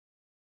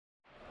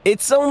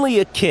It's only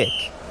a kick.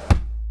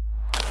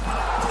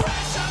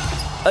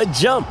 A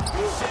jump.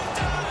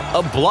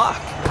 A block.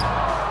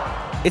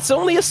 It's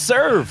only a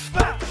serve.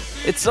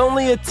 It's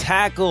only a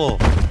tackle.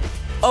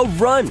 A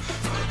run.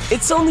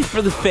 It's only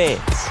for the fans.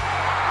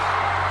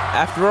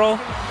 After all,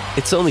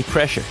 it's only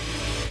pressure.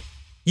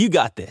 You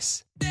got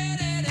this.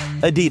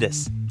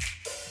 Adidas.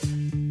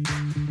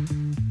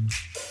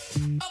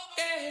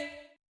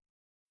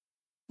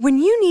 When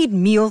you need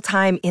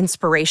mealtime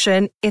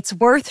inspiration, it's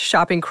worth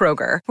shopping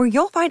Kroger, where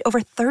you'll find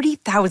over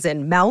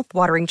 30,000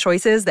 mouth-watering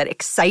choices that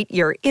excite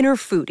your inner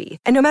foodie.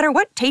 And no matter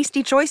what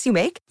tasty choice you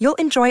make, you'll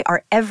enjoy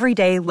our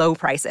everyday low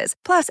prices,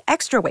 plus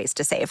extra ways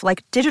to save,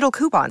 like digital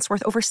coupons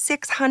worth over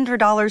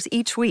 $600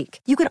 each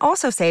week. You can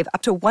also save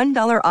up to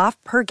 $1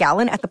 off per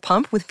gallon at the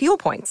pump with fuel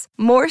points.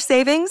 More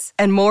savings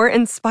and more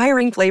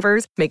inspiring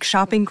flavors make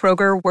shopping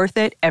Kroger worth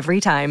it every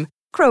time.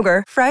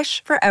 Kroger,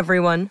 fresh for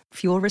everyone.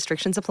 Fuel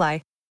restrictions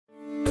apply.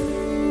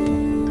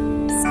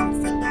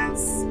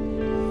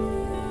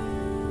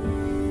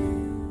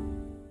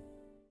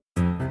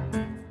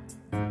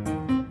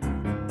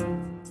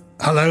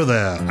 Hello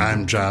there,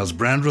 I'm Giles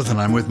Brandreth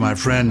and I'm with my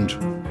friend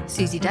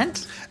Susie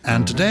Dent.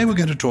 And today we're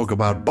going to talk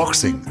about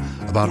boxing,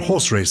 about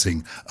horse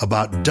racing,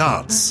 about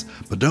darts.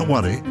 But don't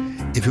worry,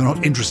 if you're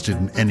not interested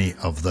in any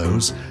of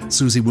those,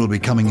 Susie will be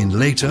coming in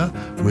later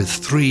with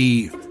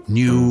 3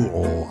 new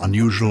or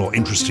unusual or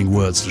interesting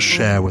words to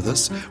share with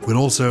us. We'll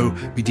also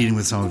be dealing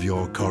with some of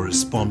your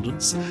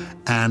correspondence.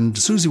 And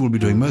Susie will be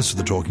doing most of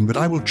the talking, but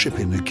I will chip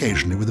in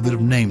occasionally with a bit of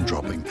name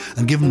dropping.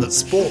 And given that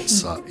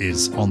sports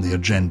is on the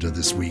agenda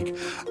this week,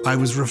 I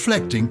was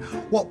reflecting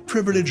what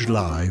privileged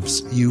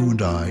lives you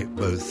and I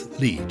both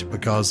lead,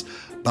 because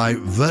by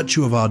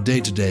virtue of our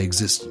day-to-day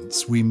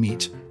existence, we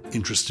meet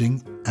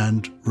interesting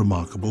and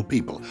remarkable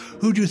people.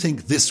 Who do you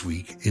think this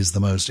week is the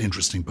most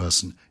interesting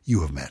person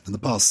you have met in the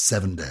past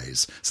 7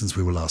 days since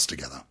we were last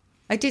together?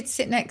 I did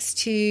sit next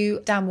to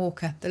Dan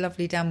Walker, the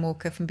lovely Dan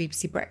Walker from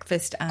BBC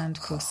Breakfast and,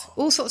 of course,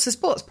 all sorts of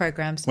sports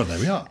programmes. Well, there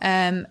we are.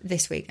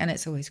 This week, and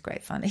it's always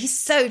great fun. He's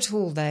so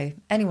tall, though.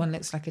 Anyone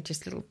looks like a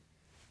just little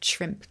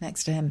shrimp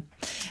next to him,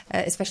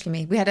 especially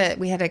me. We had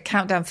a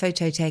countdown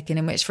photo taken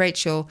in which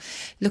Rachel,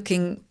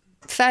 looking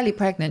fairly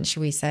pregnant, shall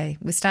we say,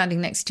 was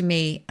standing next to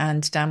me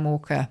and Dan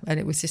Walker, and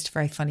it was just a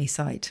very funny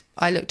sight.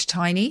 I looked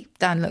tiny,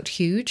 Dan looked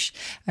huge,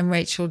 and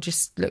Rachel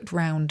just looked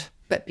round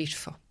but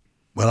beautiful.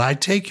 Well, I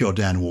take your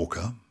Dan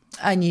Walker.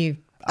 And you.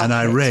 And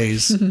I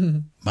raise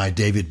my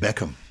David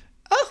Beckham.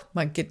 Oh,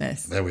 my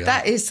goodness. There we are.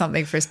 That is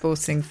something for a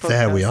sporting podcast.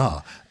 There we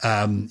are.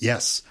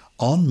 Yes.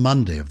 On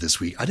Monday of this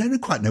week, I don't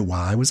quite know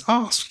why I was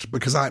asked,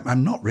 because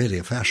I'm not really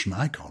a fashion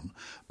icon,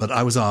 but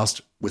I was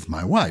asked with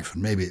my wife,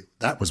 and maybe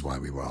that was why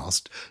we were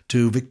asked,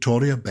 to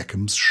Victoria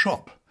Beckham's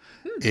shop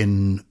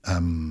in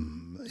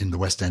the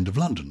West End of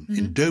London,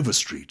 in Dover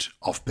Street,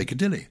 off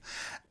Piccadilly.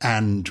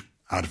 And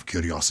out of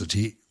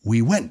curiosity,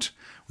 we went.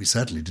 We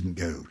certainly didn't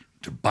go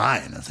to buy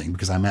anything,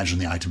 because I imagine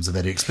the items are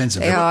very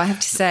expensive. They are, I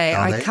have to say.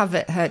 I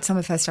covet her. Some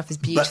of her stuff is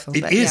beautiful,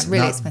 but is really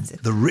now,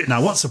 expensive.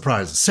 Now, what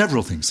surprised?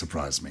 Several things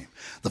surprised me.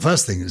 The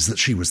first thing is that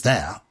she was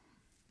there,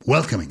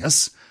 welcoming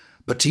us,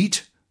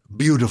 petite,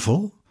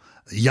 beautiful,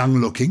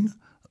 young-looking,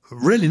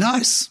 really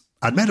nice.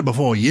 I'd met her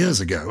before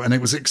years ago, and it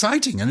was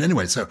exciting. And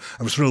anyway, so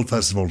I was thrilled,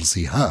 first of all, to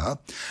see her.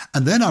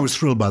 And then I was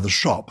thrilled by the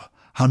shop,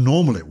 how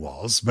normal it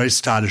was, very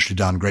stylishly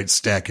done, great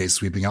staircase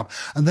sweeping up,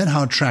 and then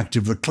how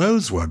attractive the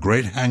clothes were,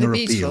 great hanger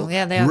appeal.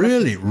 Yeah, they are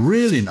really,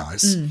 really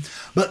nice.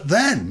 But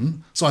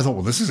then, so I thought,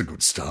 well, this is a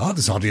good start.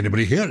 There's hardly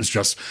anybody here. It's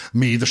just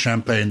me, the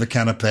champagne, the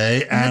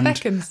canapé,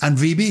 and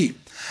VB.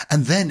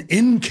 And then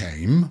in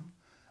came...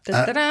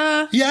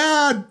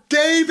 yeah,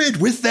 David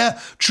with their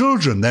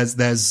children. There's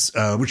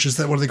which is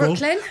that? What are they called?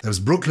 There's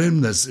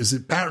Brooklyn.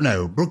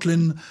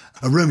 Brooklyn,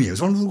 Romeo.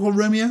 Is one of them called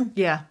Romeo?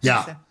 Yeah.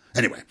 So.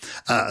 Anyway,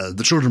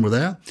 the children were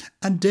there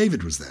and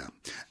David was there.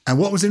 And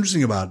what was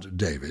interesting about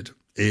David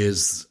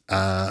is,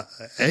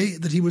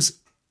 that he was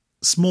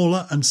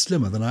smaller and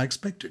slimmer than I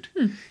expected.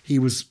 He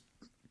was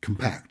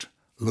compact,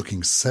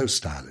 looking so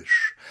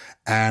stylish.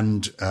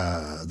 And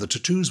the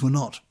tattoos were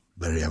not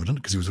very evident,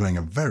 because he was wearing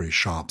a very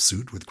sharp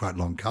suit with quite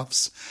long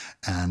cuffs.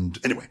 And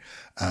anyway,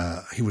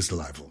 he was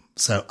delightful.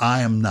 So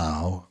I am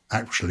now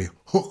actually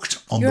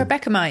hooked on You're the a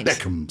Beckhamite.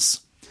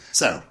 Beckhams.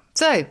 So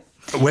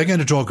we're going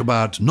to talk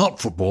about not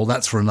football,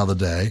 that's for another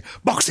day.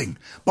 Boxing.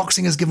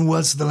 Boxing has given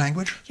words to the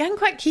language. Yeah, I'm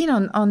quite keen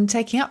on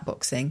taking up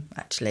boxing,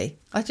 actually.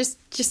 I just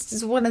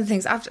is one of the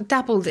things. I've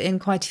dabbled in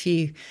quite a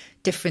few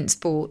different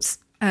sports,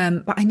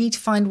 but I need to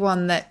find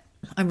one that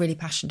I'm really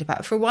passionate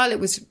about. For a while it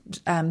was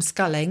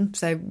sculling,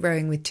 so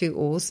rowing with 2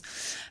 oars,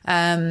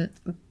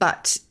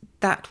 but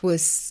that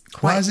was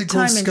quite time-intensive. Why is it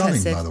called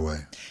sculling, by the way?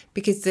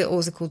 Because the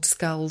oars are called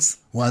sculls.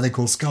 Why are they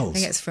called sculls?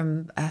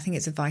 I think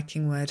it's a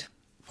Viking word.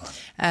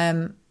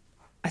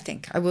 I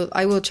think I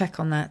will check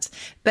on that.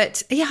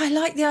 But yeah, I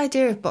like the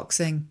idea of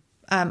boxing.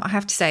 I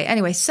have to say.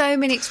 Anyway, so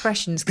many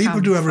expressions. People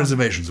do have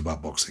reservations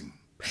about boxing.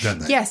 don't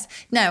they? Yes.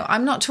 No,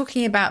 I'm not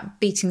talking about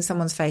beating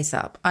someone's face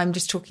up. I'm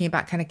just talking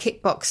about kind of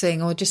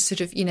kickboxing or just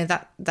sort of,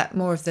 that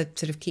more of the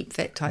sort of keep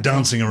fit type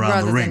Dancing thing, around the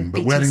rather ring, than but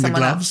beating wearing the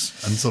someone up.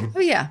 gloves and sort of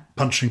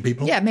punching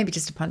people? Yeah, maybe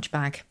just a punch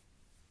bag.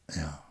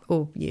 Yeah.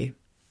 Or you.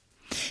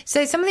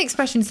 So some of the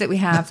expressions that we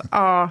have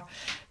are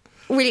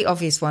really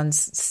obvious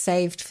ones.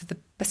 Saved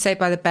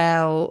by the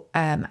bell,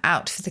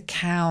 out for the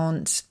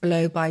count,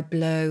 blow by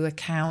blow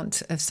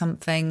account of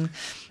something,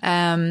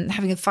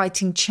 having a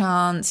fighting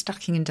chance,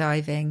 ducking and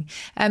diving.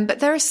 But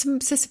there are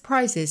some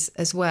surprises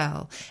as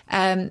well.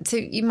 So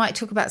you might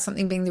talk about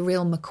something being the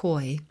real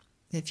McCoy,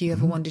 if you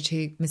ever wondered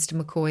who Mr.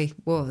 McCoy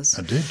was.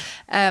 I did.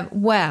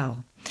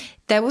 Well,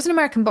 there was an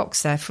American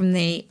boxer from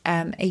the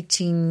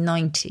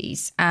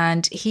 1890s,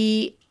 and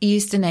he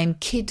used the name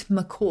Kid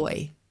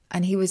McCoy,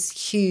 and he was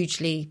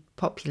hugely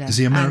popular. Is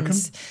he American?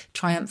 And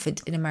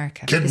triumphant in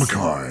America. Kid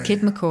McCoy.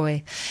 Kid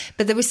McCoy.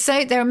 But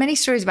there are many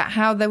stories about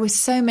how there were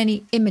so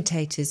many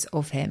imitators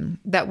of him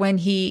that when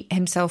he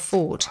himself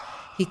fought,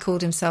 he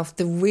called himself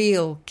the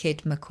real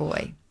Kid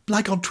McCoy.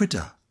 Like on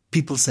Twitter,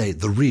 people say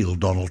the real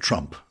Donald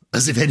Trump,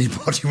 as if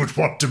anybody would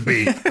want to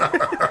be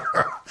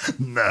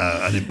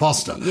an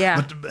imposter. Yeah.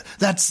 But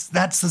that's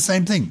the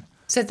same thing.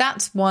 So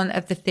that's one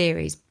of the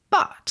theories.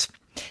 But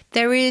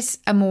there is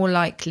a more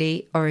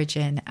likely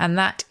origin, and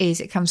that is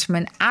it comes from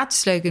an ad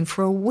slogan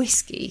for a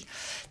whiskey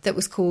that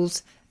was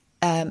called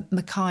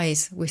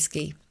Mackay's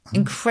whiskey.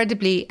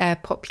 Incredibly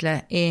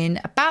popular in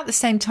about the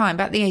same time,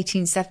 about the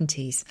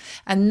 1870s.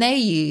 And they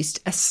used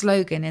a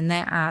slogan in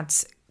their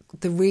ads,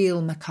 the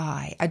real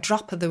Mackay, a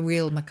drop of the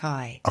real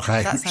Mackay.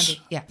 Okay, that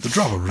sounded, yeah. The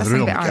drop of the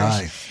real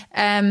Mackay.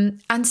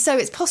 And so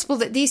it's possible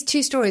that these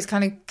two stories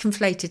kind of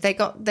conflated.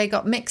 They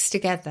got mixed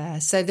together.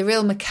 So the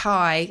real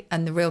Mackay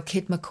and the real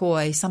Kid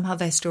McCoy, somehow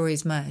their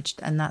stories merged.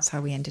 And that's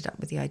how we ended up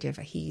with the idea of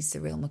he's the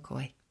real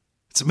McCoy.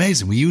 It's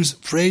amazing. We use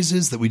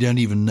phrases that we don't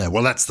even know.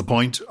 Well, that's the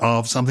point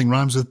of something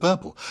rhymes with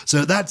purple.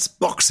 So that's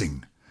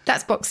boxing.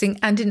 That's boxing.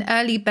 And in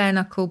early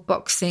bare-knuckle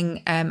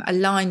boxing, a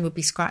line would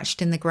be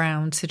scratched in the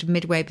ground, sort of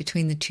midway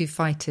between the two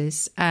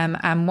fighters.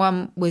 And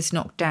one was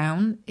knocked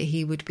down.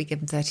 He would be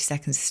given 30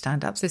 seconds to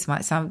stand up. So this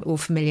might sound all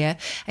familiar.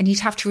 And he'd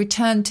have to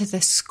return to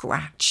the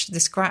scratch. The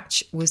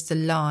scratch was the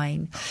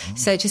line. Oh.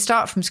 So to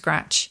start from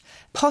scratch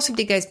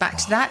possibly goes back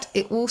to that.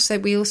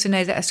 We also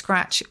know that a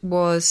scratch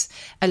was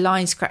a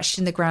line scratched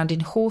in the ground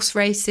in horse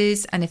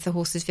races, and if the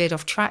horses veered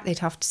off track, they'd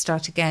have to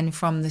start again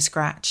from the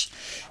scratch.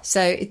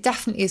 So it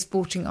definitely is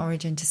sporting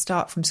origin to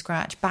start from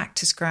scratch, back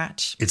to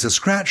scratch. It's a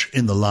scratch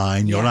in the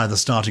line. You're either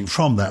starting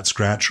from that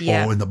scratch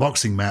or in the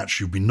boxing match,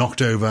 you've been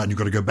knocked over and you've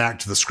got to go back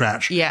to the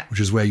scratch, which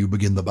is where you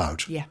begin the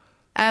bout. Yeah.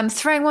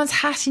 Throwing one's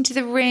hat into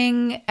the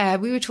ring.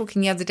 We were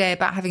talking the other day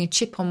about having a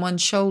chip on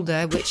one's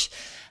shoulder, which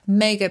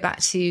may go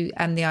back to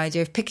the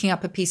idea of picking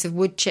up a piece of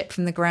wood chip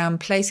from the ground,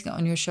 placing it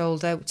on your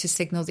shoulder to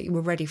signal that you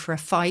were ready for a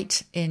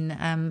fight in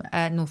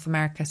North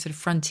America, sort of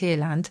frontier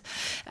land.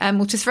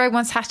 Or to throw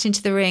one's hat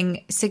into the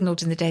ring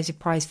signalled in the days of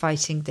prize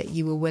fighting that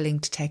you were willing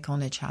to take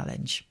on a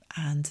challenge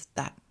and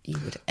that you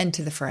would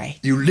enter the fray.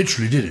 You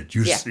literally did it.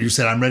 You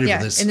said, I'm ready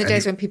for this. In the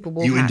days when people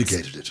wore hats. You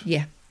indicated it.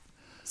 Yeah.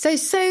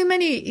 So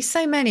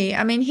many.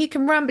 I mean, he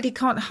can run, but he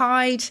can't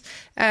hide.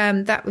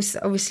 That was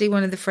obviously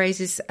one of the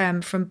phrases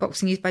from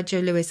boxing used by Joe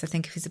Louis, I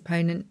think, of his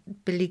opponent,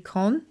 Billy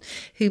Conn,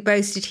 who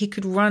boasted he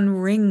could run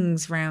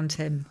rings round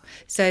him.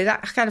 So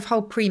that kind of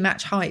whole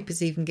pre-match hype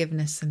has even given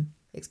us some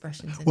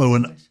expressions. Well,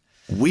 when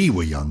we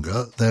were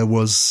younger, there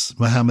was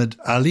Muhammad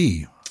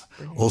Ali,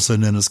 also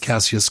known as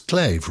Cassius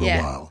Clay for a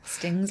while.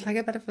 Stings like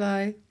a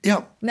butterfly.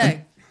 Yeah.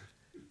 No.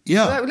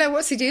 Yeah. No,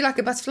 what's he do? Like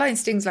a butterfly and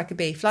stings like a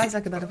bee. Flies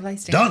like a butterfly,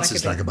 stings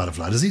Dances like a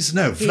butterfly. Does he?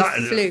 No.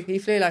 He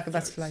flew like a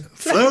butterfly.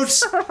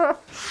 Floats.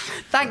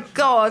 Thank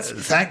God.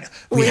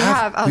 We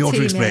have our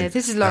team here.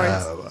 This is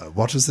Lawrence.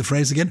 What is the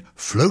phrase again?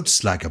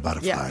 Floats like a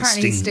butterfly. Yeah,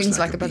 apparently stings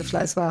like a butterfly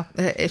as well,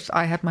 if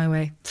I had my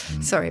way.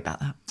 Sorry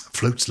about that.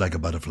 Floats like a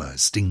butterfly,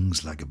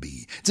 stings like a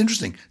bee. It's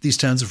interesting. These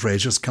turns of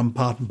phrase just come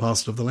part and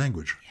parcel of the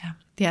language.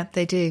 Yeah,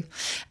 they do.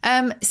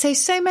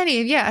 So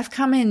many, have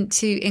come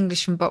into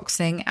English from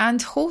boxing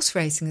and horse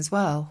racing as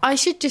well. I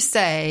should just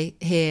say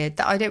here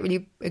that I don't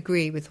really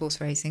agree with horse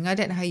racing. I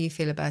don't know how you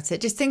feel about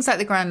it. Just things like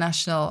the Grand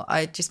National,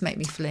 just make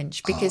me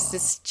flinch because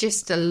there's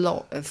just a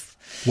lot of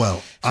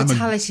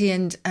fatality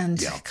and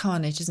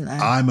carnage, isn't there?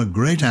 I'm a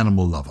great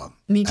animal lover.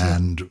 Me too.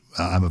 And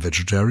I'm a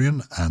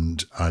vegetarian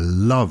and I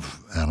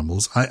love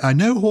animals. I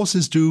know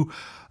horses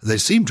they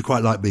seem to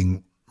quite like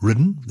being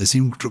ridden. They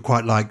seem to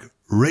quite like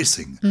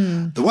racing.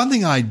 The one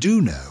thing I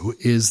do know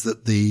is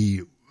that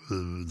the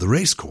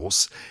race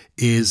course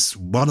is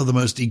one of the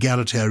most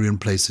egalitarian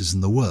places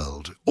in the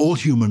world. All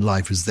human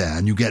life is there,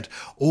 and you get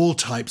all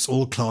types,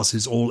 all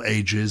classes, all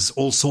ages,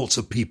 all sorts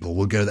of people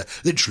will go there.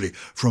 Literally,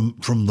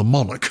 from the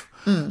monarch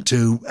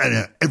to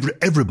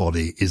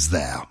everybody is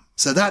there.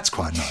 So that's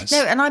quite nice.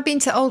 No, and I've been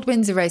to Old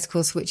Windsor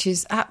Racecourse, which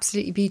is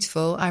absolutely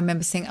beautiful. I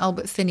remember seeing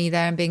Albert Finney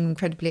there and being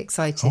incredibly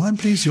excited. Oh, I'm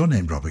pleased you're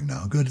name dropping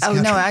now. Good. Oh,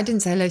 no, I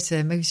didn't say hello to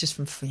him. Maybe it's just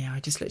I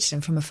just looked at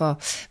him from afar.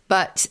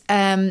 But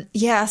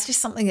it's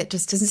just something that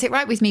just doesn't sit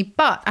right with me.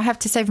 But I have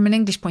to say, from an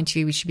English point of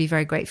view, we should be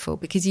very grateful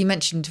because you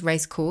mentioned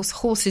racecourse.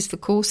 Horses for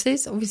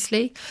courses,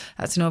 obviously.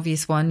 That's an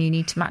obvious one. You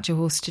need to match a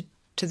horse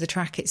to the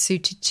track it's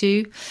suited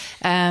to.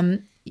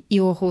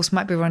 Your horse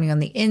might be running on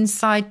the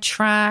inside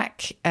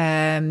track.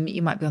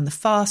 You might be on the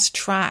fast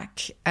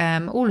track.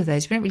 All of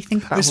those. We don't really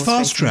think about. Is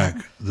fast track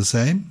the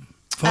same?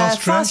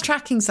 Fast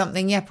tracking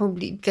something,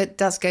 probably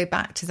does go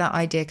back to that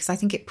idea because I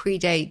think it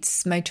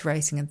predates motor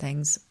racing and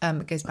things.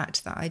 It goes back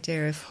to that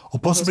idea of, or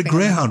possibly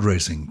greyhound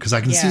racing because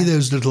I can see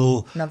those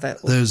little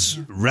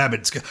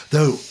rabbits.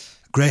 Though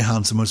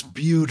greyhounds are the most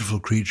beautiful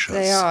creatures.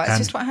 They are. It's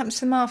just what happens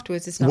to them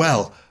afterwards. It's not.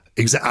 Well.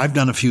 I've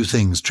done a few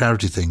things,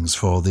 charity things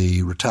for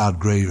the retired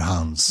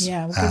greyhounds.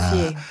 Yeah, well,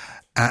 good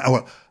for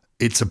you.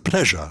 It's a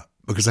pleasure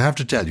because I have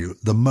to tell you,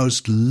 the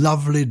most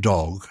lovely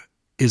dog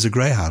is a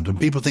greyhound, and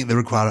people think they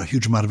require a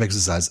huge amount of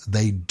exercise.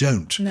 They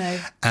don't. No.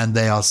 And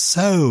they are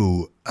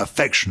so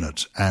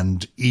affectionate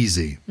and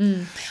easy.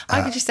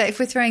 I could just say, if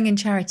we're throwing in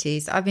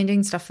charities, I've been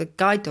doing stuff for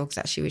guide dogs,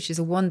 actually, which is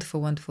a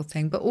wonderful, wonderful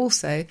thing, but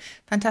also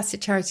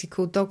fantastic charity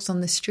called Dogs on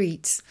the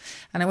Streets.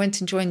 And I went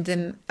and joined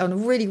them on a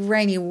really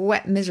rainy,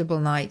 wet, miserable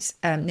night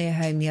near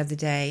home the other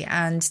day.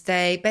 And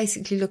they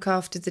basically look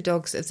after the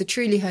dogs of the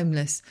truly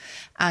homeless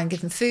and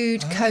give them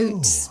food,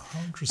 coats,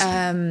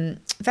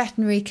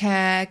 veterinary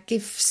care,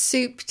 give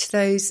soup to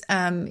those,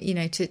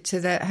 to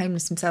the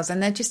homeless themselves.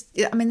 And they're just,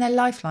 they're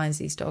lifelines,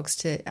 these dogs,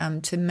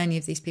 to many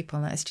of these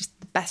people. And it's just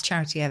the best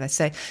charity ever.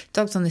 So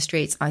Dogs on the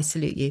Streets, I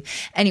salute you.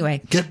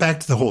 Anyway. Get back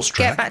to the horse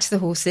track. Get back to the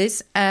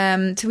horses.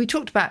 So we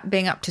talked about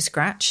being up to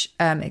scratch,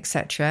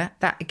 etc.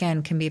 That,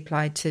 again, can be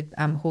applied to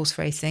horse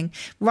racing.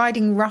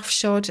 Riding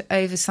roughshod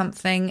over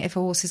something. If a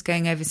horse is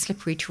going over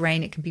slippery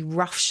terrain, it can be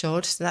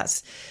roughshod. So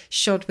that's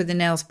shod with the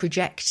nails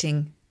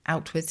projecting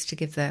outwards to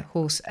give the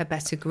horse a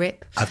better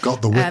grip. I've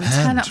got the whip hand.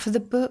 Turn up for the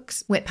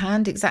books. Whip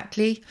hand,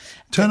 exactly.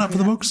 Turn up for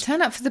the books?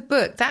 Turn up for the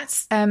book.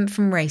 That's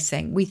from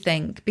racing, we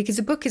think, because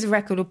a book is a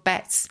record of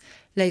bets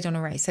laid on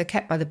a race, so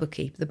kept by the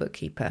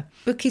bookkeeper.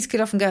 Bookies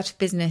could often go out of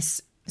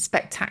business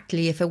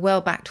spectacularly if a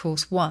well-backed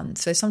horse won.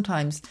 So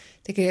sometimes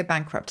they could go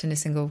bankrupt in a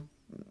single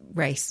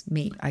race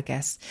meet, I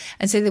guess.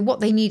 And so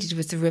what they needed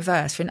was the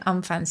reverse for an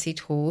unfancied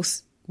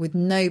horse with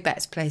no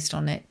bets placed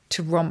on it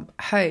to romp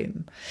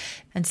home.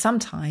 And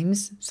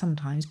sometimes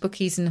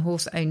bookies and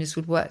horse owners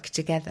would work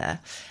together,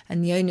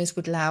 and the owners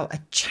would allow a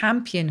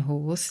champion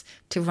horse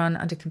to run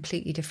under a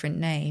completely different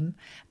name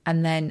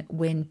and then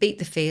beat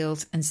the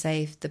field and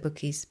save the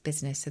bookies'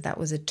 business. So that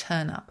was a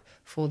turn up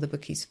for the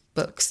bookies'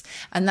 books.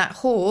 And that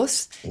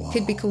horse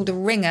could be called a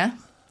ringer.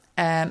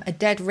 A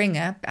dead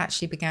ringer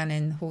actually began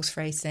in horse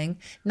racing,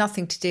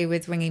 nothing to do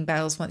with ringing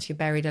bells once you're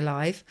buried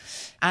alive.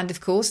 And of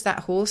course,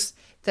 that horse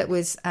that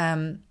was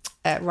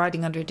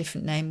riding under a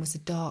different name was a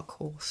dark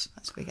horse.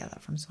 That's where we get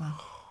that from as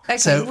well. Okay,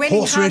 so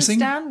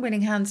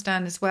winning hands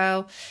down as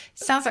well.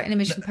 Sounds like an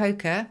image from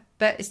poker,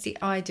 but it's the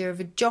idea of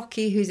a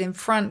jockey who's in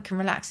front can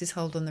relax his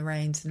hold on the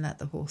reins and let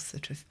the horse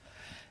sort of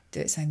do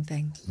its own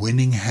thing.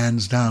 Winning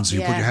hands down. So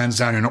you put your hands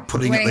down, you're not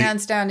putting Winning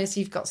hands down is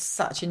you've got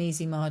such an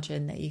easy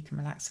margin that you can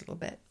relax a little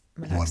bit.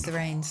 Relax the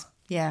reins.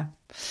 Yeah.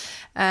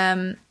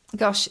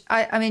 Gosh,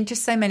 I mean,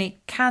 just so many.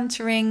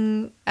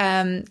 Cantering.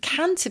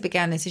 Canter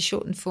began as a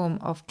shortened form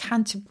of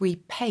Canterbury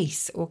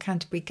Pace or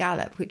Canterbury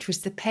Gallop, which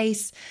was the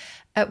pace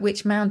at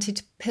which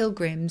mounted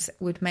pilgrims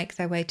would make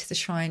their way to the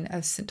shrine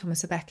of St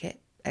Thomas a Becket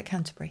at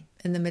Canterbury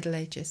in the Middle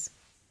Ages.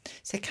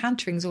 So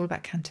cantering is all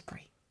about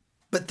Canterbury.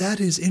 But that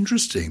is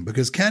interesting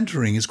because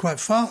cantering is quite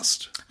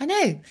fast. I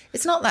know.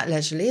 It's not that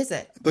leisurely, is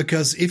it?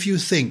 Because if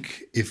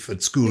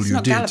at school it's you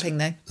not did galloping,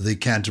 though. The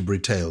Canterbury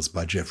Tales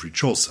by Geoffrey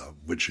Chaucer,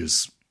 which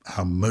is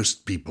how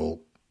most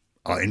people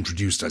are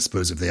introduced, I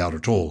suppose, if they are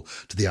at all,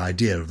 to the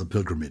idea of the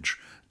pilgrimage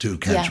to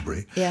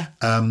Canterbury. Yeah.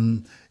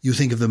 You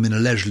think of them in a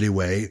leisurely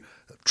way,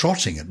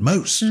 trotting at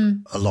most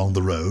along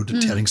the road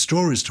and telling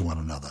stories to one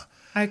another.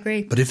 I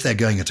agree. But if they're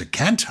going at a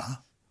canter,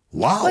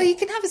 wow. Well, you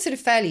can have a sort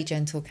of fairly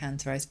gentle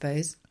canter, I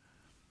suppose.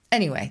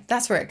 Anyway,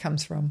 that's where it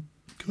comes from.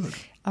 Good.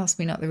 Ask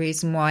me not the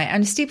reason why.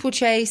 And a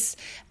steeplechase,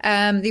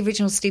 the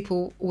original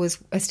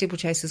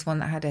steeplechase was one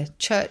that had a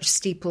church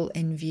steeple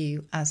in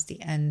view as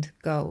the end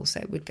goal.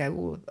 So it would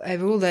go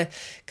over all the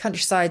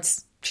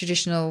countryside's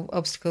traditional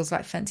obstacles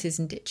like fences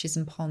and ditches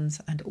and ponds,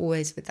 and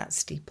always with that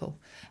steeple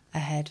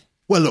ahead.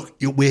 Well, look,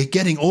 we're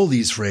getting all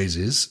these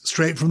phrases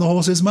straight from the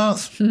horse's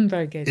mouth.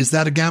 Very good. Is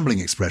that a gambling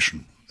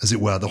expression, as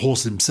it were? The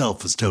horse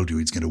himself has told you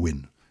he's going to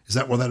win. Is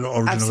that what that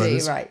original Absolutely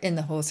is? Right. In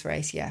the horse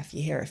race, yeah. If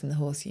you hear it from the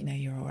horse, you know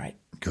you're all right.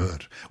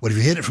 Good. Well, if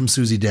you hear it from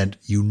Susie Dent,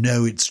 you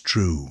know it's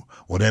true.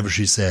 Whatever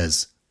she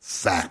says,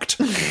 fact.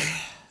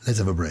 Let's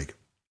have a break.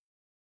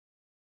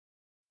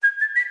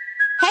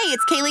 Hey,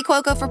 it's Kaylee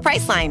Cuoco for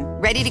Priceline.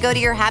 Ready to go to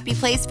your happy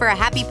place for a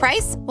happy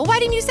price? Well, why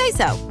didn't you say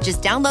so?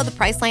 Just download the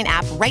Priceline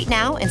app right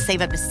now and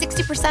save up to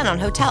 60% on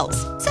hotels.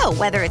 So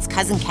whether it's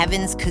Cousin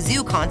Kevin's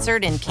Kazoo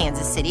Concert in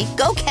Kansas City,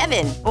 go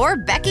Kevin, or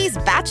Becky's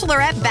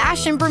Bachelorette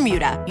Bash in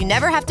Bermuda, you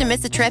never have to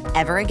miss a trip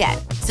ever again.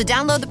 So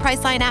download the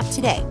Priceline app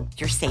today.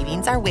 Your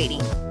savings are waiting.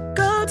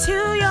 Go to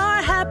your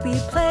happy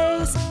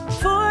place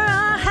for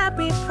a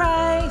happy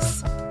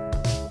price.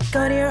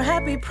 Go to your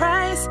happy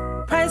price,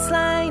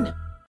 Priceline.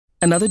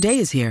 Another day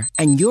is here,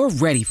 and you're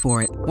ready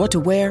for it. What to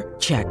wear?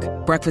 Check.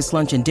 Breakfast,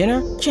 lunch, and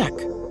dinner? Check.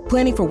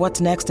 Planning for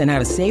what's next and how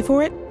to save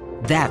for it?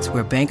 That's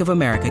where Bank of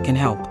America can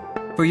help.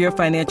 For your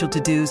financial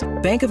to-dos,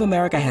 Bank of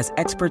America has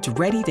experts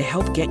ready to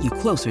help get you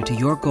closer to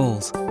your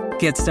goals.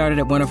 Get started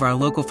at one of our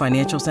local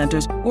financial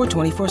centers or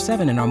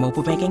 24/7 in our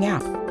mobile banking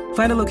app.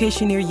 Find a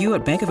location near you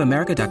at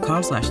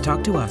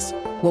bankofamerica.com/talktous.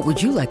 What would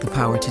you like the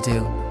power to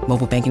do?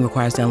 Mobile banking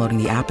requires downloading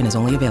the app and is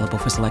only available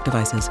for select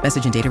devices.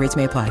 Message and data rates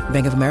may apply.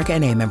 Bank of America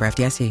NA, member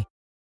FDIC.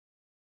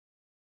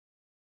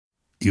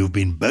 You've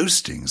been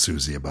boasting,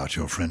 Susie, about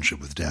your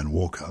friendship with Dan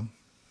Walker.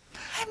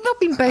 I've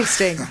not been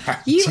boasting.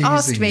 You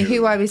asked me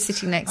who I was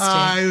sitting next to.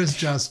 I was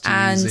just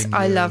teasing And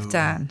I you. love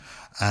Dan.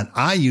 And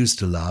I used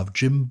to love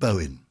Jim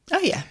Bowen. Oh,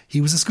 yeah.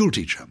 He was a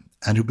schoolteacher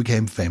and who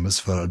became famous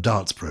for a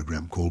darts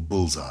program called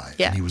Bullseye.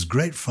 Yeah. And he was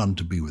great fun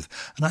to be with.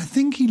 And I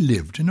think he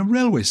lived in a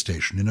railway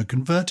station, in a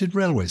converted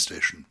railway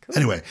station. Cool.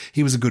 Anyway,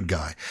 he was a good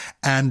guy.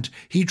 And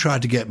he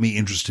tried to get me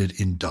interested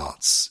in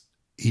darts.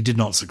 He did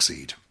not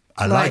succeed.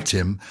 I liked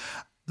him.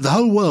 The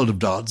whole world of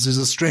darts is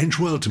a strange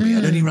world to me.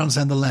 I don't even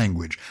understand the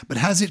language. But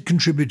has it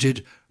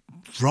contributed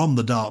from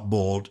the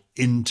dartboard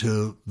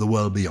into the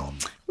world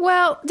beyond?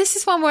 Well, this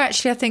is one where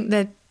actually I think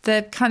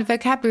the kind of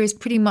vocabulary has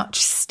pretty much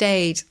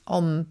stayed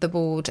on the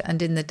board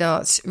and in the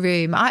darts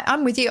room.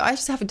 I'm with you. I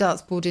used to have a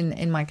darts board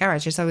in my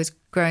garage as I was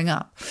growing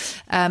up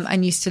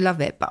and used to love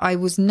it. But I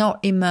was not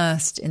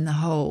immersed in the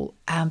whole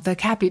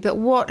vocabulary. But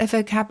what a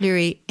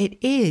vocabulary it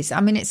is.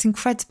 I mean, it's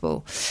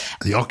incredible.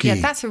 The oche. Yeah,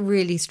 that's a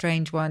really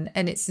strange one.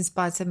 And it's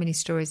inspired so many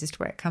stories as to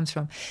where it comes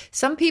from.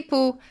 Some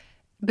people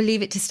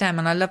believe it to stem,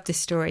 and I love this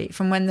story,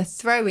 from when the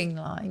throwing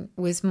line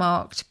was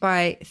marked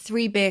by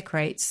 3 beer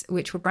crates,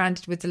 which were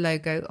branded with the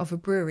logo of a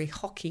brewery,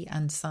 Hockey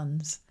and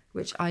Sons,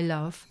 which I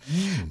love.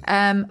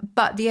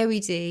 But the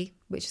OED,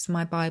 which is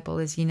my Bible,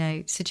 as you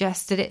know,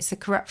 suggests that it's a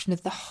corruption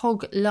of the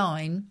hog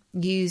line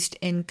used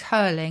in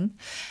curling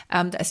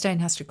that a stone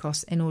has to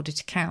cross in order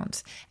to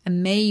count,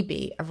 and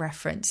maybe a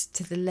reference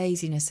to the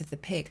laziness of the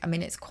pig. I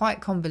mean, it's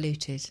quite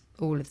convoluted,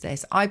 all of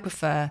this. I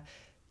prefer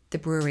the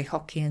brewery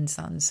Hockey and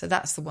Sons, so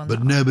that's the one.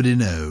 But nobody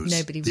knows.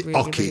 Nobody the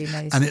really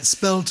knows. And it's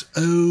spelled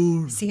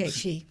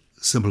O-C-H-E.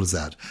 Simple as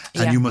that.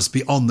 And you must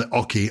be on the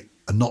oche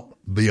and not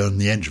be on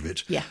the edge of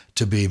it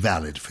to be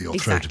valid, for your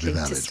throw to be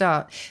valid. To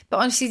start. But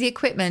honestly, the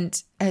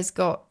equipment has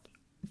got,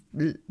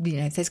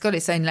 it's got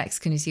its own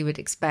lexicon, as you would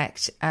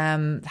expect.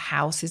 The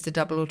house is the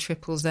double or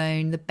triple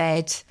zone. The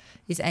bed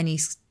is any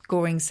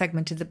scoring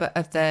segment of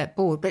the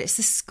board, but it's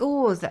the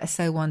scores that are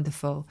so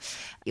wonderful.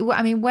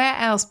 I mean, where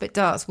else but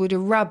darts would a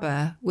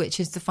rubber, which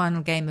is the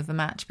final game of a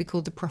match, be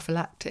called the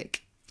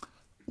prophylactic?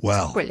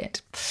 Well,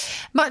 brilliant.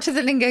 Much of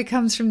the lingo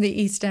comes from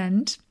the East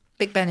End.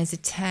 Big Ben is a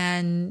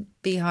 10,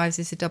 Beehives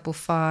is a double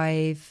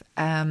 5,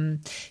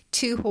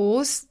 2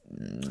 whores,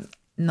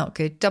 not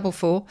good, double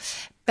 4,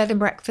 bed and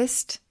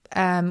breakfast,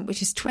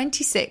 which is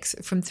 26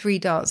 from 3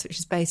 darts, which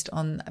is based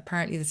on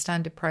apparently the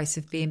standard price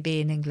of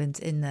B&B in England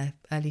in the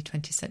early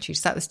 20th century.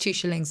 So that was 2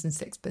 shillings and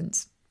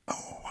 6pence.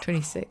 Oh,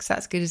 26.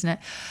 That's good, isn't it?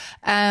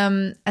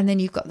 And then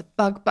you've got the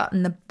bug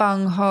button, the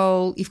bung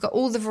hole. You've got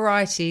all the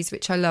varieties,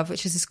 which I love,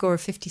 which is a score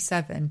of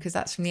 57, because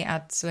that's from the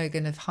ad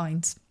slogan of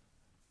Heinz.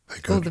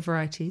 All the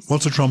varieties.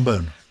 What's a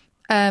trombone?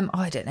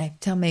 I don't know.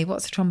 Tell me,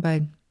 what's a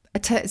trombone?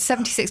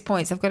 76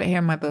 points. I've got it here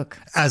in my book.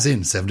 As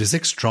in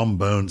 76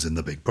 trombones in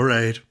the big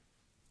parade.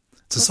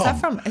 It's a What's song. that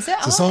from? Is it?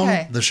 It's a song.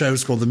 Okay. The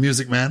show's called The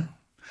Music Man.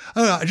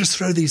 Oh, I just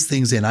throw these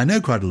things in. I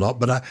know quite a lot,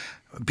 but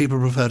people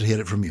prefer to hear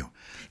it from you.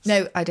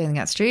 No, I don't think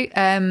that's true.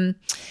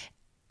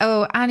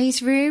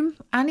 Annie's Room.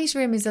 Annie's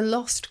Room is a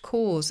lost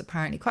cause,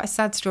 apparently. Quite a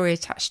sad story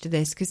attached to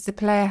this, because the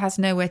player has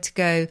nowhere to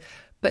go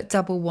but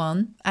double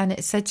one. And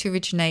it's said to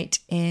originate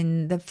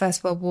in the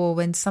First World War,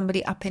 when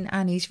somebody up in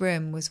Annie's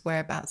room was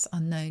whereabouts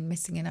unknown,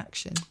 missing in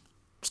action.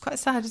 It's quite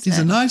sad, isn't it? These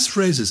are nice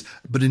phrases,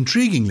 but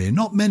intriguingly,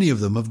 not many of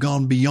them have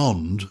gone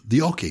beyond the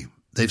oche.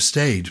 They've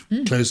stayed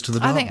close to the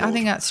dartboard. I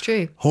think that's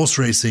true. Horse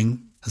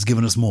racing has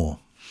given us more.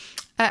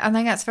 I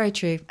think that's very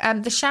true.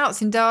 The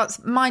shouts in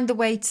darts, mind the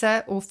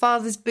waiter, or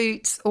father's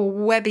boots, or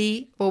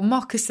Webby, or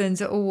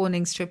moccasins are all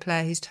warnings to a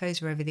player whose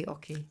toes are over the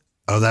oche.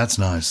 Oh, that's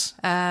nice.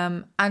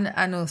 And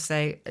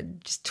also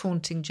just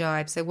taunting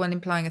jibe. So one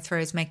implying a throw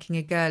is making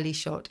a girly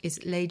shot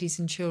is ladies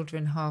and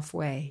children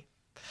halfway.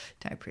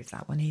 Don't approve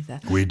that one either.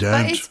 We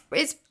don't. But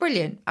it's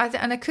brilliant.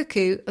 And a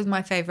cuckoo is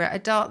my favourite, a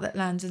dart that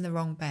lands in the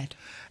wrong bed.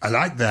 I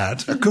like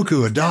that. A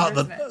cuckoo, a dart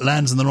that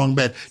lands in the wrong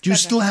bed. Do you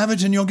still have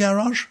it in your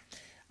garage?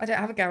 I don't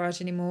have a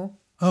garage anymore.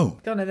 Oh.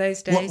 Gone are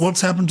those days. What's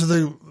happened to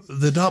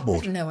the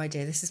dartboard? No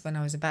idea. This is when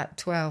I was about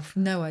 12.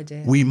 No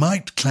idea. We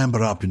might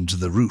clamber up into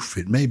the roof.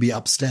 It may be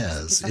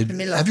upstairs. It's up in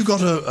my loft. Have you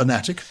got an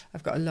attic?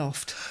 I've got a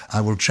loft. I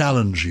will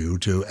challenge you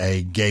to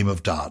a game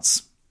of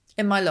darts.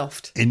 In my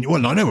loft? Well,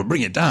 no, we'll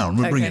bring it down.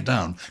 We'll bring Okay. it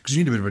down because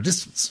you need a bit of a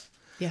distance.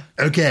 Yeah.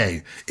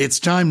 Okay, it's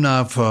time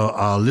now for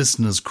our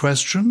listeners'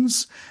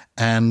 questions.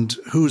 And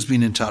who's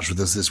been in touch with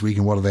us this week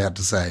and what have they had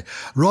to say?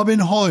 Robin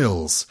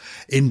Hoyles,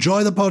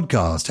 enjoy the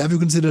podcast. Have you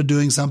considered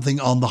doing something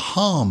on the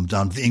harm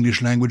done to the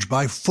English language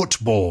by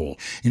football?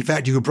 In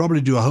fact, you could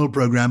probably do a whole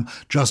programme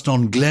just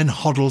on Glenn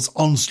Hoddle's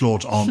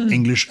onslaught on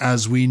English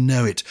as we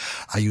know it.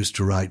 I used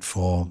to write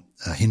for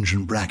Hinge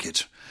and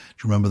Bracket.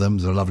 Do you remember them?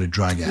 They're a lovely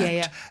drag act.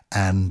 Yeah.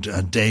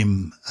 And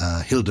Dame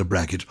Hilda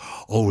Brackett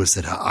always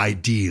said her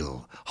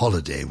ideal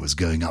holiday was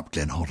going up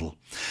Glen Hoddle.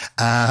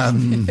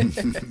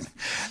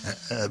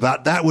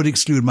 But that would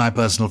exclude my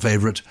personal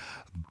favourite,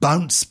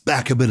 bounce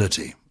back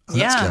ability. Oh,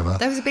 that's clever.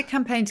 There was a big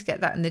campaign to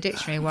get that in the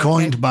dictionary. a while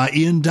Coined ago. by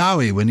Ian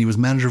Dowie when he was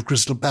manager of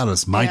Crystal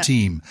Palace, my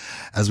team,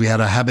 as we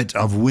had a habit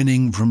of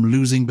winning from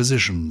losing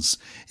positions.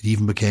 It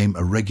even became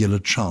a regular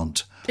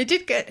chant. It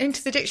did get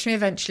into the dictionary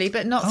eventually,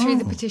 but not through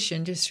the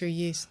petition, just through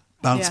use.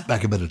 Bounce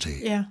back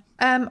ability. Yeah.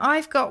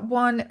 I've got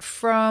one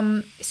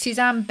from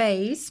Suzanne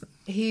Bays,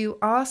 who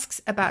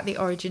asks about the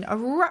origin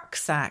of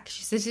rucksack.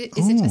 She says, is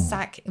it a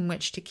sack in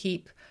which to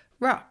keep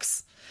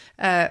rucks?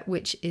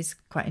 Which is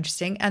quite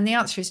interesting. And the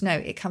answer is no.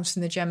 It comes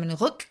from the German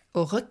Ruck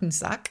or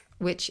Rückensack,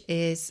 which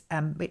means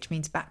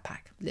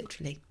backpack,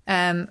 literally.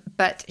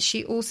 But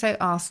she also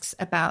asks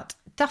about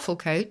duffel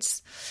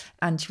coats,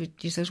 and she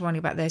was wondering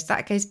about those.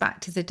 That goes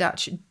back to the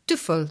Dutch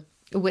duffel,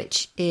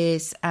 which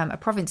is a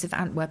province of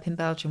Antwerp in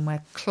Belgium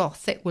where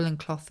thick woolen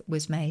cloth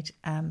was made.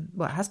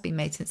 It has been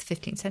made since the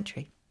 15th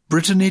century.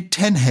 Brittany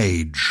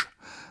Tenhage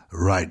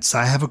writes,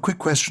 I have a quick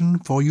question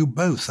for you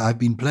both. I've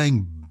been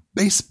playing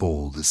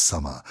baseball this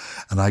summer,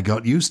 and I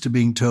got used to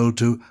being told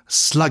to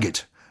slug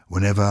it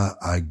whenever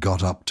I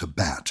got up to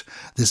bat.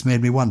 This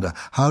made me wonder,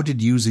 how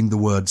did using the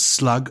word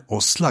slug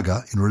or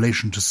slugger in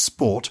relation to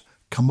sport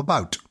come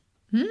about?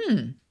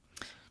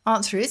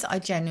 Answer is, I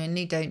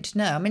genuinely don't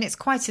know. I mean, it's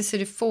quite a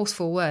sort of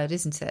forceful word,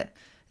 isn't it?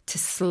 To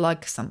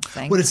slug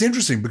something. Well, it's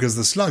interesting because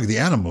the slug, the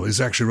animal,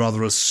 is actually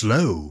rather a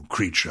slow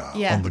creature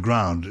on the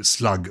ground. It's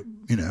slug,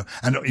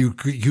 and you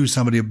accuse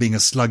somebody of being a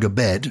slug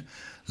abed,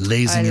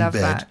 lazing in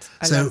bed.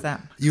 I love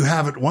that. You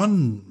have at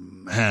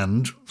one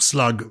hand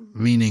slug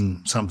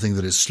meaning something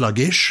that is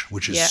sluggish,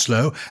 which is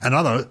slow, and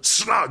other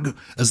slug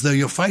as though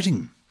you're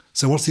fighting.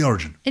 So what's the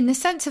origin? In the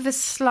sense of a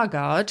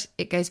sluggard,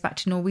 it goes back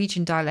to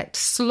Norwegian dialect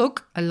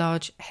slug, a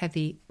large,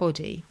 heavy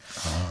body.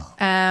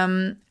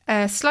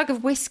 A slug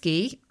of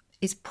whiskey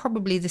is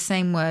probably the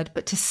same word,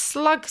 but to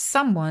slug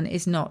someone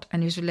is not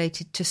and is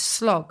related to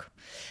slog.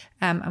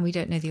 And we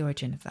don't know the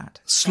origin of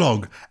that.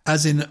 Slog,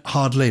 as in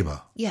hard labour?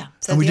 Yeah.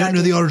 So and we don't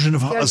know the origin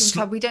of a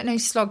slug. We don't know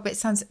slog, but it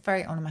sounds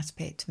very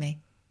onomatopoeic to me.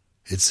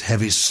 It's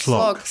heavy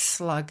slog.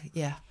 Slug,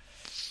 yeah.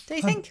 Do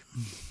you think?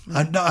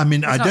 I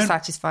don't. Not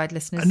satisfied,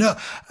 listeners. No,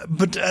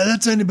 but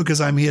that's only because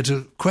I'm here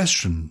to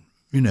question.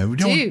 We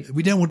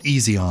don't want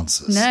easy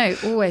answers. No,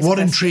 always. What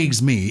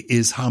intrigues me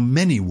is how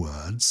many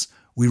words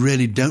we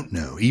really don't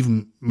know.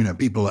 Even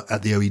people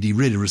at the OED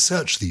really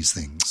research these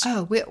things.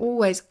 Oh, we're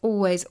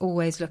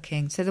always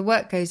looking. So the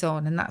work goes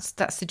on, and that's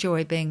the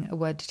joy of being a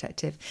word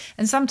detective.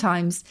 And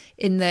sometimes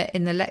in the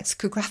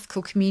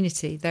lexicographical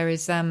community, there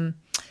is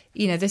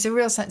there's a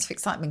real sense of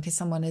excitement because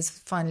someone has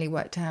finally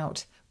worked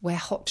out where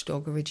hot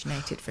dog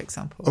originated, for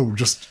example. Oh,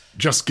 just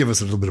give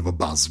us a little bit of a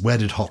buzz. Where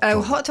did hot dog?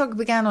 Oh, hot dog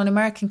began on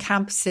American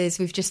campuses.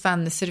 We've just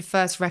found the sort of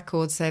first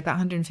record, so about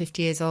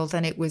 150 years old,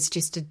 and it was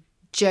just a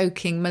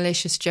joking,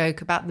 malicious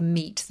joke about the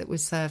meat that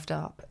was served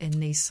up in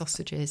these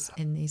sausages,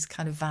 in these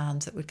kind of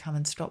vans that would come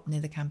and stop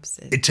near the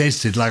campuses. It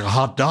tasted like a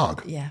hot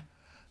dog. Yeah.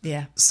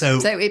 Yeah.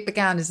 So it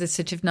began as a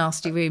sort of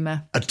nasty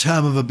rumour. A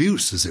term of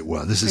abuse, as it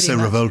were. This is so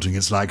revolting.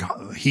 It's like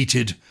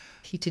heated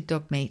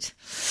dog meat.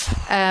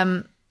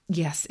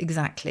 Yes,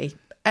 exactly.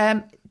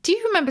 Do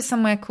you remember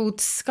somewhere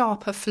called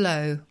Scarpa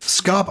Flow?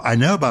 I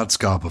know about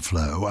Scarpa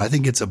Flow. I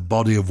think it's a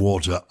body of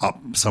water up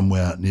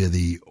somewhere near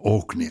the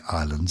Orkney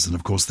Islands. And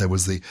of course, there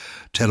was the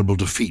terrible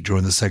defeat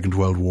during the Second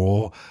World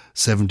War.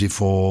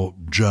 74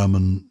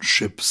 German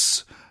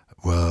ships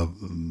were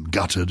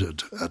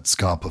gutted at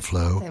Scarpa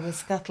Flow. They were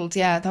scuttled,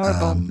 yeah.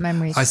 Horrible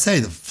memories. I say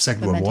the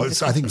Second World War.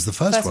 I think it was the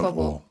First World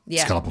War.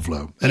 Yeah. Scarpa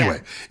Flow.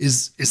 Anyway,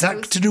 is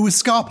that to do with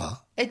Scarpa?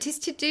 It is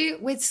to do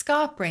with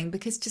scarpering,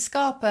 because to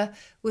scarper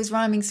was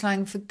rhyming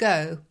slang for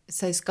go.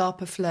 So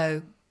Scarpa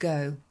Flow,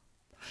 go.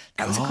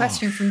 That was a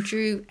question from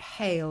Drew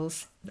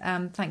Hales.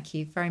 Thank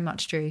you very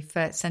much, Drew,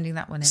 for sending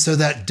that one in. So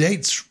that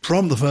dates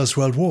from the First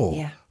World War.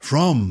 Yeah.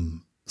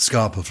 From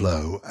Scarpa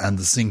Flow and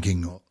the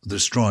sinking, the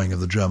destroying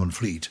of the German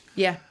fleet.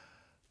 Yeah.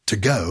 To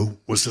go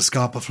was to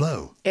Scarpa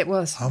Flow. It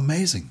was. How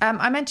amazing.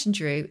 I mentioned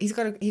Drew. He's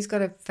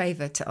got a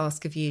favour to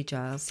ask of you,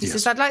 Giles. He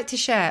says, I'd like to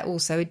share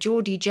also a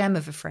Geordie gem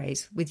of a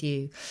phrase with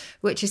you,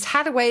 which is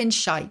Haddaway and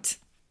shite.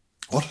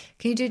 What?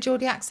 Can you do a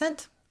Geordie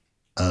accent?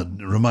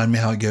 Remind me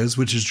how it goes.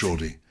 Which is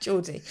Geordie?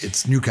 Geordie.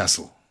 It's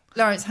Newcastle.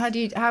 Lawrence,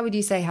 how would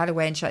you say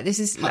Haddaway and shite? This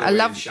is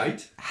Haddaway and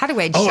shite.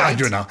 Haddaway and Oh, shite. I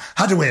do it now.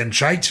 Haddaway and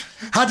shite.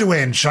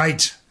 Haddaway and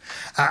shite.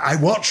 I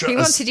watch. He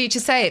wanted you to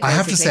say it. I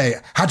have to basically.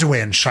 say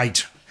Haddaway and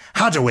shite.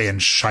 Haddaway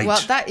and shite. Well,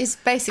 that is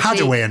basically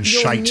Haddaway and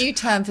your shite. new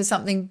term for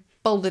something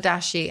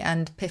balderdashy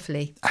and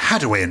piffly.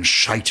 Haddaway and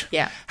shite.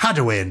 Yeah.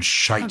 Haddaway and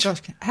shite. Oh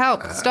gosh,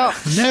 help! Stop.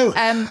 No.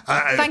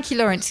 Thank you,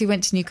 Lawrence. Who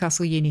went to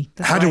Newcastle Uni.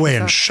 That's Haddaway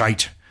right. and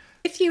shite.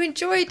 If you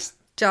enjoyed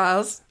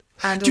Giles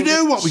and Do you all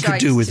know the what we could shite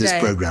do with today,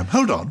 this programme?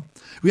 Hold on.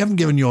 We haven't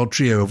given your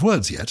trio of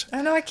words yet.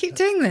 I know I keep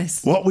doing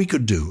this. What we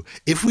could do,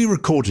 if we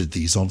recorded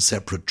these on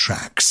separate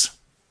tracks,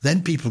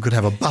 then people could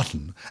have a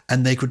button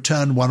and they could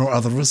turn one or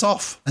other of us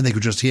off. And they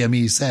could just hear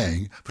me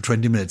saying for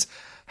 20 minutes,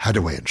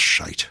 Haddaway and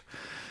shite.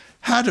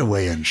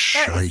 Haddaway and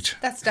shite.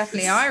 That's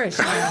definitely Irish.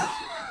 Now.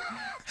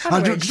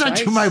 I'll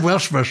do my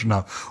Welsh version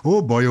now.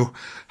 Oh boy, oh,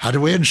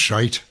 Haddaway and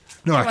shite.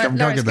 No, I can't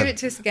Lawrence, get give that. it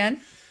to us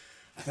again.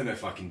 I don't know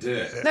if I can do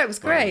it. No, it was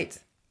great.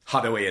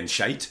 Haddaway and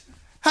shite.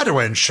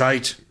 Haddaway and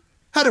shite.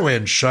 Haddaway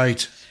and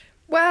shite.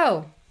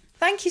 Well,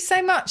 thank you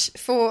so much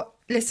for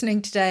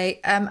listening today,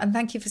 and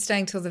thank you for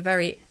staying till the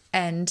very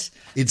end.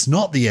 It's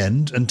not the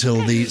end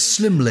until the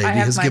slim lady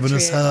have has my given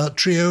us trio. her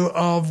trio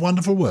of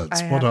wonderful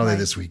words. I What have are they my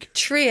this week?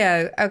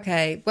 Trio.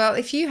 Okay. Well,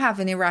 if you have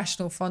an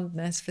irrational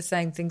fondness for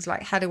saying things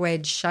like Haddaway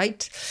and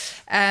shite,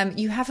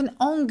 you have an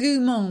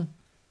engouement.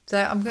 So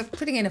I'm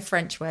putting in a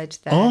French word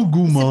there.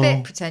 Engouement. It's a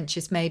bit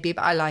pretentious maybe,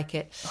 but I like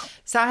it.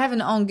 So I have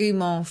an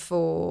engouement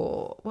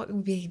for, what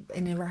would be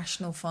an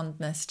irrational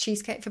fondness?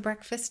 Cheesecake for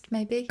breakfast,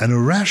 maybe? An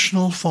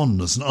irrational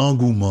fondness, an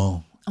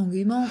engouement.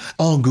 Engouement.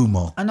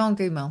 Engouement. An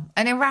engouement.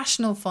 An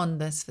irrational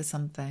fondness for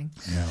something.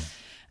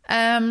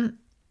 Yeah.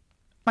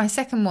 My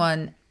second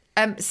one,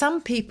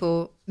 some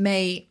people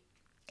may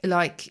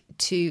like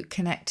to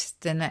connect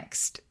the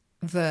next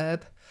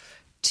verb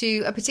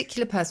to a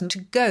particular person. To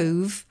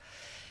gove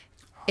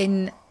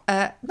in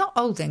not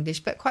Old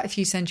English, but quite a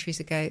few centuries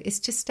ago, is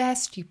to stare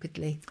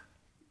stupidly.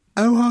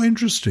 Oh, how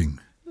interesting.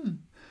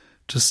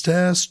 To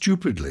stare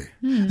stupidly.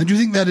 And do you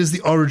think that is the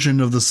origin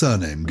of the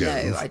surname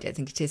Gove? No, I don't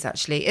think it is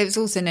actually. It was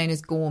also known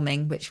as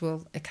gorming, which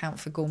will account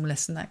for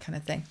gormless and that kind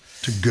of thing.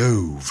 To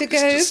gove. To is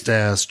gove. To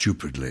stare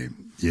stupidly.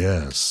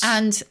 Yes.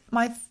 And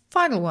my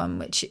final one,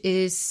 which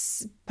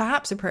is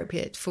perhaps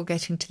appropriate for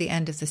getting to the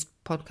end of this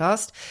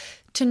podcast,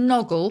 to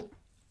noggle,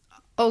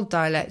 old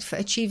dialect for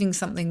achieving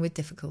something with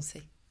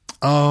difficulty.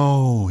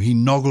 Oh, he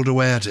noggled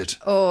away at it.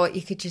 Or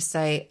you could just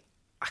say,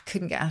 I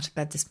couldn't get out of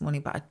bed this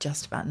morning, but I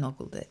just about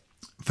noggled it.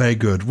 Very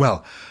good.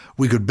 Well,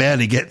 we could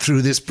barely get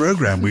through this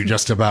programme. We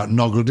just about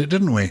noggled it,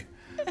 didn't we?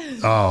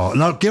 Oh,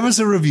 now give us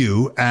a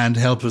review and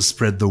help us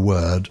spread the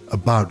word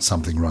about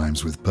Something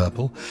Rhymes with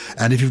Purple.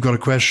 And if you've got a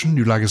question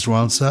you'd like us to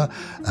answer,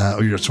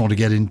 or you just want to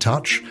get in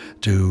touch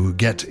to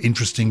get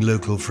interesting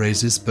local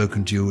phrases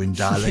spoken to you in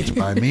dialect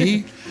by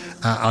me,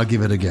 I'll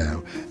give it a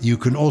go. You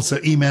can also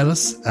email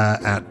us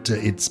at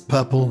it's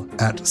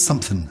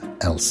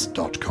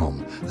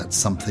purple@somethingelse.com. That's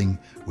something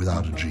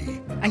without a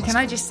G. And can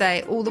I just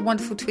say, all the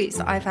wonderful tweets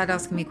that I've had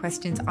asking me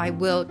questions, I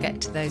will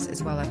get to those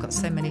as well. I've got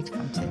so many to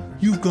come to.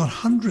 You've got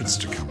hundreds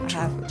to come to.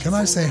 I have. Can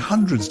I say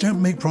hundreds? Don't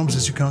make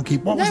promises you can't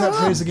keep. What was No, that I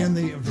won't. phrase again?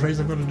 The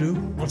phrase I've got to do?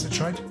 What's it,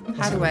 shite?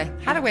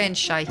 Haddaway and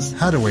shite.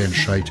 Haddaway and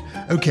shite.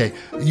 Okay,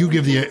 you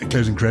give the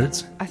closing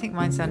credits. I think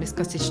mine sounded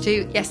Scottish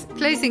too. Yes,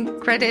 closing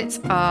credits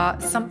are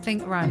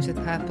Something Rhymes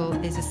with Purple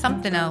is a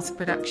Something Else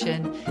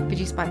production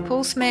produced by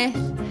Paul Smith,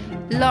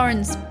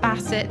 Lawrence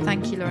Bassett,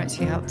 thank you Lawrence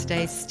for your help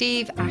today,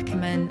 Steve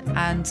Ackerman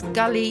and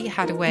Gully,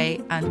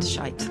 Haddaway and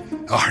shite.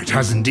 Oh, it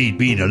has indeed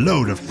been a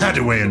load of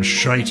Haddaway and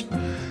shite.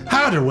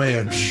 Haddaway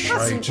and That's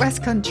shite.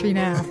 West Country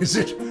now. Is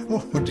it? Oh,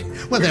 dear.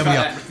 Well, there we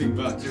are.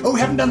 Oh,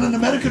 we haven't done an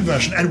American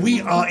version. And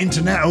we are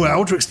international. Oh, I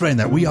ought to explain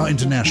that. We are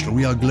international.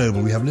 We are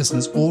global. We have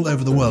listeners all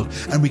over the world.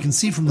 And we can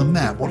see from the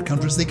map what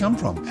countries they come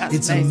from. That's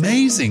it's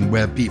amazing.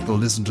 where people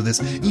listen to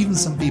this. Even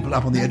some people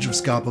up on the edge of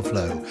Scarpa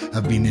Flow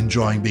have been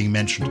enjoying being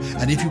mentioned.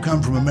 And if you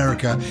come from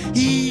America,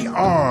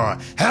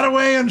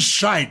 Haddaway and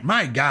shite.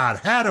 My God,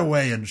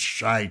 Haddaway and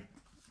shite.